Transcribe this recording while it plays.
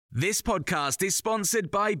This podcast is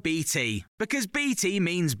sponsored by BT, because BT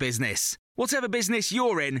means business. Whatever business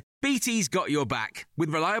you're in, BT's got your back, with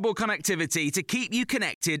reliable connectivity to keep you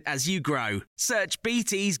connected as you grow. Search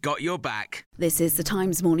BT's got your back. This is the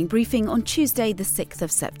Times morning briefing on Tuesday, the 6th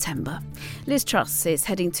of September. Liz Truss is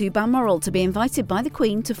heading to Balmoral to be invited by the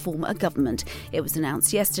Queen to form a government. It was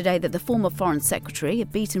announced yesterday that the former Foreign Secretary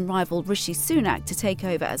had beaten rival Rishi Sunak to take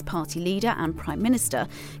over as party leader and Prime Minister.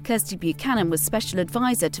 Kirsty Buchanan was special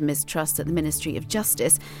advisor to Ms Truss at the Ministry of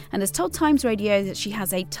Justice and has told Times Radio that she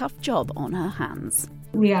has a tough job on her hands.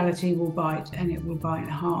 Reality will bite, and it will bite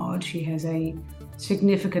hard. She has a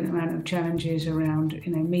significant amount of challenges around,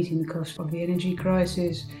 meeting the cost of the energy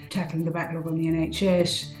crisis, tackling the backlog on the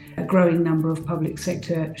NHS, a growing number of public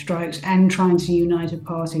sector strikes, and trying to unite a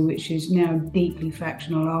party which is now deeply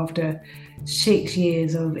factional after 6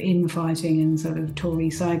 years of infighting and sort of Tory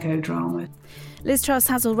psychodrama. Liz Truss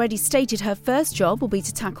has already stated her first job will be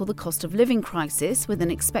to tackle the cost of living crisis with an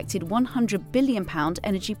expected £100 billion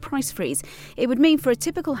energy price freeze. It would mean for a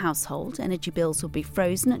typical household, energy bills would be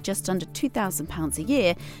frozen at just under £2,000 a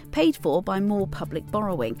year, paid for by more public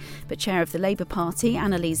borrowing. But Chair of the Labour Party,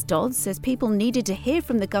 Annalise Dodds, says people needed to hear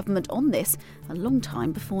from the government on this a long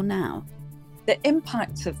time before now. The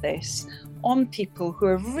impact of this on people who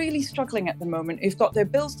are really struggling at the moment, who've got their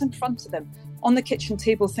bills in front of them, on the kitchen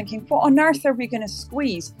table thinking, what on earth are we going to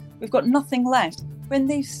squeeze? We've got nothing left. When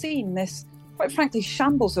they've seen this, quite frankly,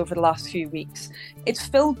 shambles over the last few weeks, it's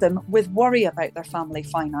filled them with worry about their family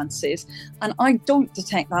finances. And I don't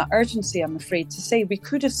detect that urgency, I'm afraid to say. We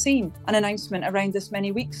could have seen an announcement around this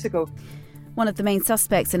many weeks ago. One of the main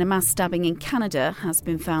suspects in a mass stabbing in Canada has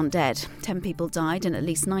been found dead. 10 people died and at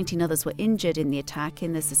least 19 others were injured in the attack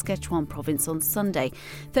in the Saskatchewan province on Sunday.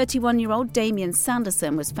 31-year-old Damien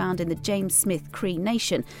Sanderson was found in the James Smith Cree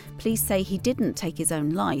Nation. Police say he didn't take his own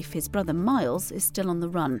life. His brother Miles is still on the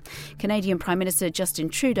run. Canadian Prime Minister Justin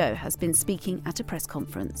Trudeau has been speaking at a press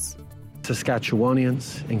conference.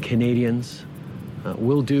 Saskatchewanians and Canadians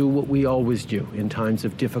will do what we always do in times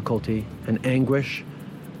of difficulty and anguish.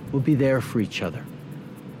 We'll be there for each other,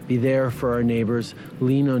 be there for our neighbours,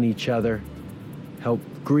 lean on each other, help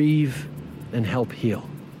grieve and help heal.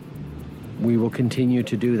 We will continue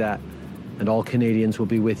to do that, and all Canadians will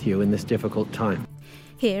be with you in this difficult time.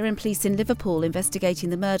 Here, and police in Liverpool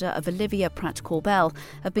investigating the murder of Olivia Pratt-Corbell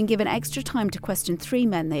have been given extra time to question 3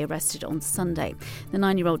 men they arrested on Sunday. The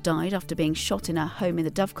 9-year-old died after being shot in her home in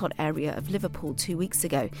the Dovecot area of Liverpool 2 weeks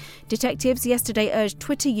ago. Detectives yesterday urged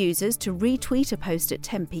Twitter users to retweet a post at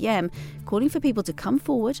 10 p.m, calling for people to come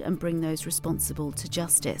forward and bring those responsible to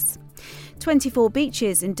justice. 24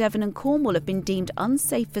 beaches in Devon and Cornwall have been deemed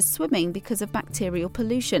unsafe for swimming because of bacterial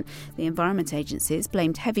pollution. The Environment Agency has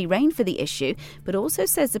blamed heavy rain for the issue, but also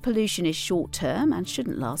says the pollution is short-term and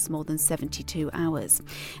shouldn't last more than 72 hours.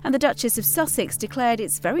 And the Duchess of Sussex declared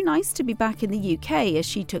it's very nice to be back in the UK as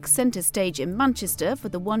she took centre stage in Manchester for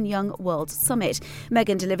the One Young World Summit.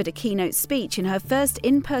 Meghan delivered a keynote speech in her first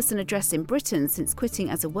in-person address in Britain since quitting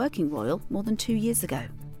as a working royal more than 2 years ago.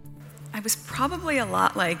 I was probably a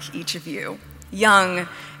lot like each of you, young,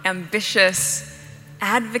 ambitious,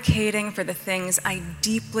 advocating for the things I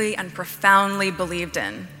deeply and profoundly believed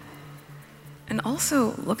in. And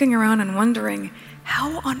also looking around and wondering,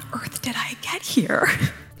 how on earth did I get here?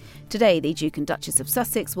 Today, the Duke and Duchess of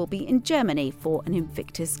Sussex will be in Germany for an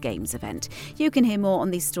Invictus Games event. You can hear more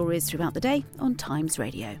on these stories throughout the day on Times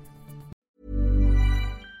Radio.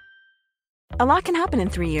 A lot can happen in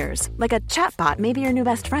 3 years, like a chatbot may be your new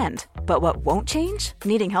best friend. But what won't change?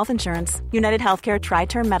 Needing health insurance. United Healthcare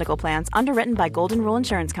Tri-Term Medical Plans, underwritten by Golden Rule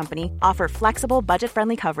Insurance Company, offer flexible,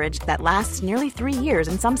 budget-friendly coverage that lasts nearly 3 years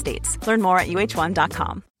in some states. Learn more at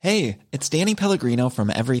UH1.com. Hey, it's Danny Pellegrino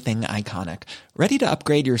from Everything Iconic. Ready to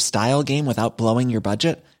upgrade your style game without blowing your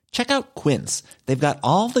budget? Check out Quince. They've got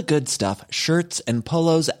all the good stuff, shirts and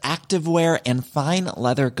polos, activewear, and fine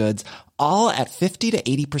leather goods, all at 50 to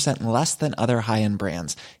 80% less than other high-end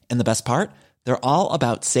brands. And the best part? They're all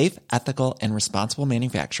about safe, ethical, and responsible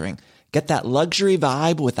manufacturing. Get that luxury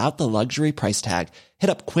vibe without the luxury price tag.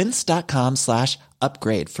 Hit up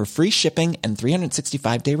quince.com/upgrade for free shipping and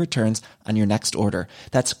 365-day returns on your next order.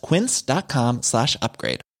 That's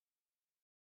quince.com/upgrade.